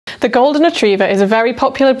The Golden Retriever is a very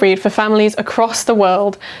popular breed for families across the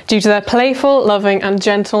world due to their playful, loving and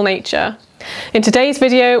gentle nature. In today's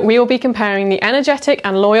video, we will be comparing the energetic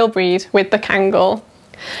and loyal breed with the Kangal.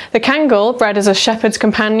 The Kangal, bred as a shepherd's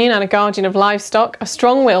companion and a guardian of livestock, are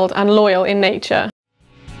strong-willed and loyal in nature.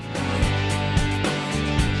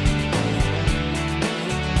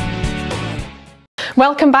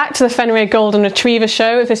 Welcome back to the Fenrir Golden Retriever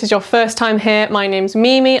Show. If this is your first time here, my name's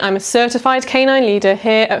Mimi. I'm a certified canine leader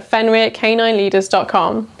here at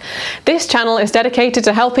FenrirCanineLeaders.com. This channel is dedicated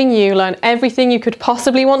to helping you learn everything you could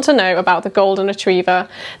possibly want to know about the Golden Retriever,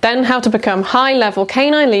 then how to become high-level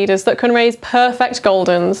canine leaders that can raise perfect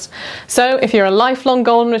Goldens. So if you're a lifelong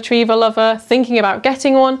Golden Retriever lover, thinking about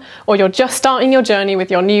getting one, or you're just starting your journey with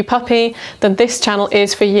your new puppy, then this channel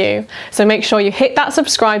is for you. So make sure you hit that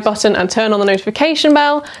subscribe button and turn on the notification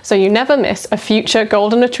bell so you never miss a future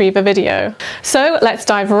Golden Retriever video. So let's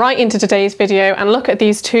dive right into today's video and look at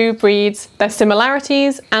these two breeds, their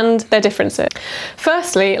similarities and their differences.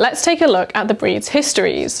 Firstly, let's take a look at the breed's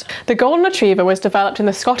histories. The Golden Retriever was developed in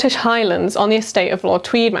the Scottish Highlands on the estate of Lord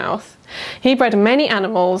Tweedmouth. He bred many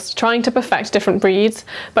animals, trying to perfect different breeds,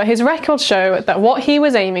 but his records show that what he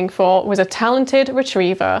was aiming for was a talented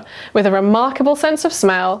retriever with a remarkable sense of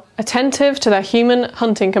smell, attentive to their human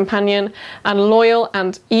hunting companion, and loyal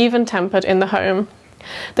and even-tempered in the home.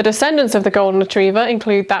 The descendants of the Golden Retriever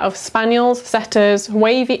include that of Spaniels, Setters,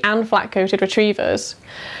 wavy and flat-coated retrievers.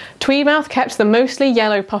 Tweedmouth kept the mostly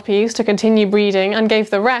yellow puppies to continue breeding and gave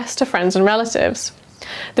the rest to friends and relatives.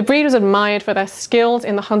 The breed was admired for their skills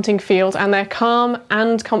in the hunting field and their calm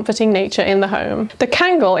and comforting nature in the home. The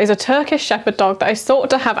Kangal is a Turkish shepherd dog that is thought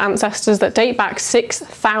to have ancestors that date back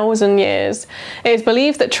 6,000 years. It is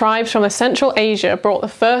believed that tribes from Central Asia brought the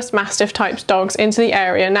first Mastiff-type dogs into the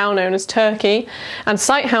area now known as Turkey, and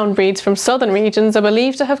Sighthound breeds from southern regions are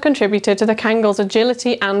believed to have contributed to the Kangal's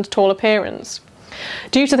agility and tall appearance.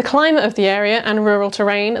 Due to the climate of the area and rural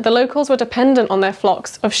terrain, the locals were dependent on their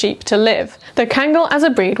flocks of sheep to live. The Kangal as a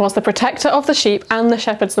breed was the protector of the sheep and the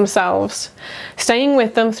shepherds themselves, staying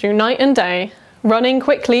with them through night and day, running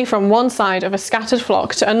quickly from one side of a scattered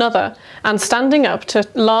flock to another, and standing up to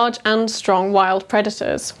large and strong wild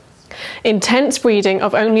predators. Intense breeding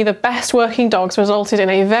of only the best working dogs resulted in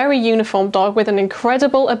a very uniform dog with an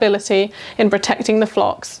incredible ability in protecting the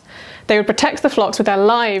flocks. They would protect the flocks with their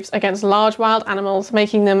lives against large wild animals,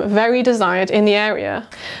 making them very desired in the area.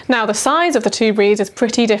 Now, the size of the two breeds is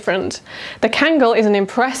pretty different. The Kangal is an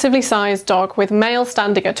impressively sized dog, with male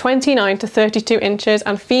standing at 29 to 32 inches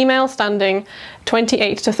and female standing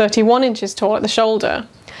 28 to 31 inches tall at the shoulder.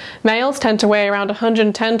 Males tend to weigh around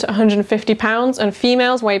 110 to 150 pounds and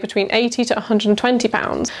females weigh between 80 to 120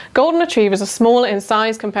 pounds. Golden Retrievers are smaller in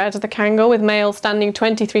size compared to the Kangal, with males standing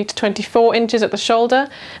 23 to 24 inches at the shoulder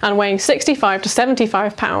and weighing 65 to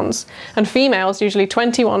 75 pounds, and females usually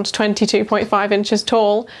 21 to 22.5 inches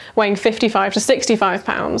tall, weighing 55 to 65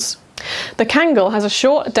 pounds. The Kangal has a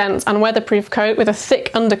short, dense and weatherproof coat with a thick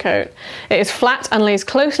undercoat. It is flat and lays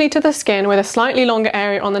closely to the skin, with a slightly longer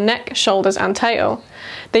area on the neck, shoulders and tail.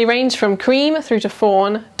 They range from cream through to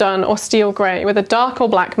fawn, dun or steel grey, with a dark or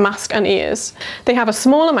black mask and ears. They have a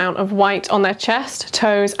small amount of white on their chest,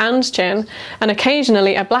 toes and chin, and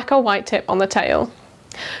occasionally a black or white tip on the tail.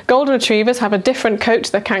 Golden Retrievers have a different coat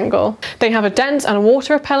to the Kangal. They have a dense and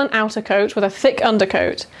water-repellent outer coat with a thick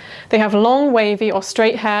undercoat. They have long, wavy or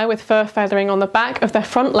straight hair with fur feathering on the back of their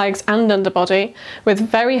front legs and underbody, with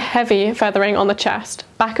very heavy feathering on the chest,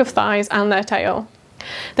 back of thighs and their tail.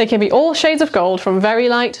 They can be all shades of gold, from very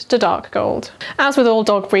light to dark gold. As with all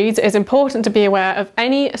dog breeds, it is important to be aware of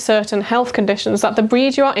any certain health conditions that the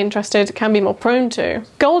breed you are interested can be more prone to.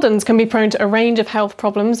 Goldens can be prone to a range of health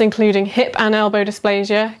problems, including hip and elbow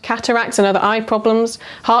dysplasia, cataracts and other eye problems,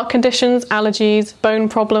 heart conditions, allergies, bone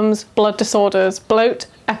problems, blood disorders, bloat,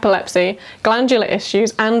 epilepsy, glandular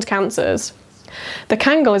issues and cancers. The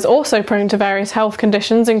Kangal is also prone to various health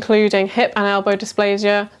conditions, including hip and elbow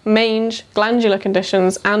dysplasia, mange, glandular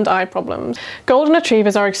conditions and eye problems. Golden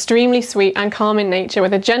Retrievers are extremely sweet and calm in nature,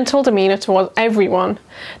 with a gentle demeanour towards everyone.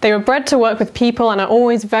 They were bred to work with people and are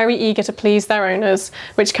always very eager to please their owners,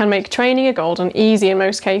 which can make training a Golden easy in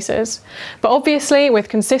most cases. But obviously, with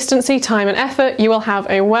consistency, time and effort, you will have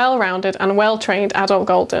a well-rounded and well-trained adult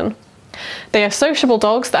Golden. They are sociable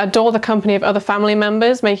dogs that adore the company of other family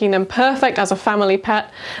members, making them perfect as a family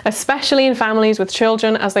pet, especially in families with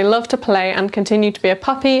children, as they love to play and continue to be a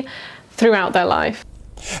puppy throughout their life.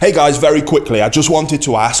 Hey guys, very quickly, I just wanted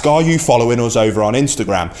to ask, are you following us over on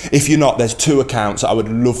Instagram? If you're not, there's two accounts that I would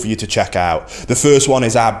love for you to check out. The first one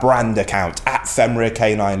is our brand account, at Fenrir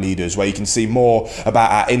Canine Leaders, where you can see more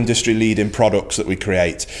about our industry leading products that we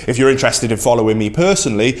create. If you're interested in following me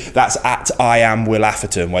personally, that's at I am Will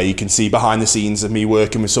Atherton, where you can see behind the scenes of me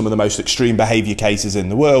working with some of the most extreme behaviour cases in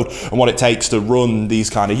the world and what it takes to run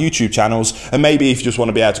these kind of YouTube channels. And maybe if you just want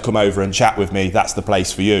to be able to come over and chat with me, that's the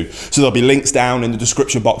place for you. So there'll be links down in the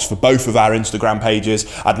description box for both of our Instagram pages.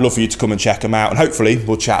 I'd love for you to come and check them out, and hopefully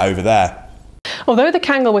we'll chat over there. Although the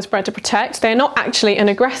Kangal was bred to protect, they are not actually an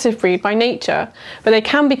aggressive breed by nature, but they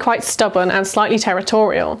can be quite stubborn and slightly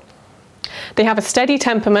territorial. They have a steady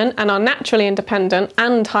temperament and are naturally independent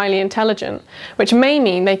and highly intelligent, which may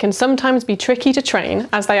mean they can sometimes be tricky to train,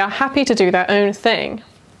 as they are happy to do their own thing.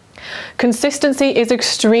 Consistency is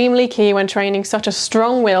extremely key when training such a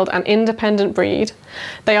strong-willed and independent breed.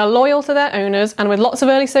 They are loyal to their owners, and with lots of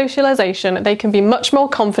early socialisation, they can be much more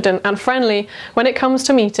confident and friendly when it comes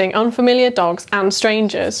to meeting unfamiliar dogs and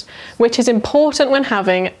strangers, which is important when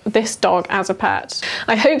having this dog as a pet.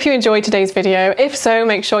 I hope you enjoyed today's video. If so,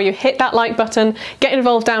 make sure you hit that like button, get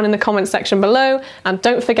involved down in the comments section below, and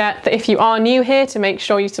don't forget that if you are new here, to make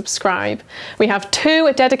sure you subscribe. We have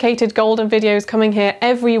 2 dedicated golden videos coming here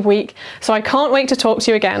every week, so I can't wait to talk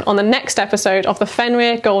to you again on the next episode of the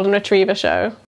Fenrir Golden Retriever Show.